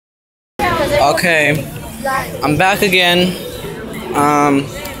Okay, I'm back again.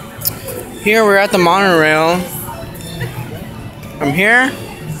 Here we're at the monorail. From here,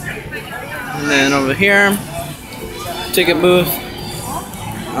 and then over here, ticket booth.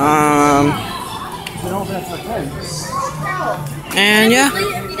 And yeah,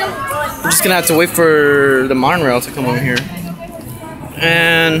 we're just gonna have to wait for the monorail to come over here.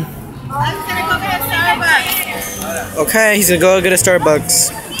 And okay, he's gonna go get a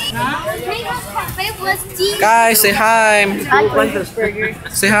Starbucks. Guys, say hi.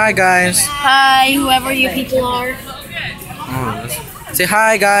 Say hi, guys. Hi, whoever you people are. Say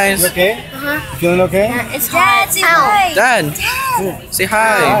hi, guys. You okay? Feeling okay? It's Dad. Say hi. Dad. Say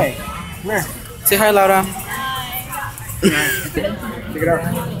hi. Hi. Come here. Say hi, Laura. Check it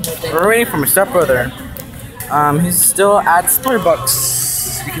out. We're waiting for my stepbrother. He's still at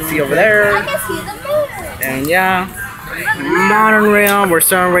Starbucks. You can see over there. I can see the moon. And yeah, monorail. We're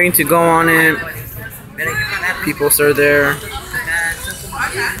starting waiting to go on it. People are there.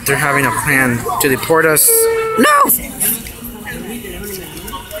 They're having a plan to deport us. No!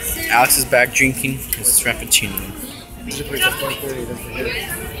 Alex is back drinking his frappuccino.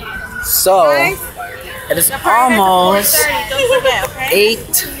 So, it is almost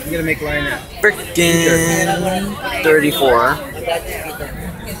 8 I'm gonna make line now. freaking 34.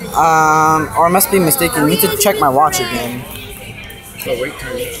 Or I must be mistaken. I need to check my watch again. So wait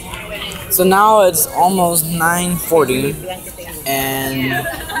time. So now it's almost 9:40, and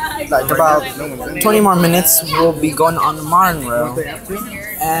like about 20 more minutes we'll be going on the monorail.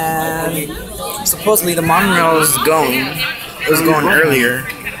 And supposedly the monorail is going. It was going earlier,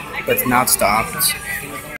 but now it stopped.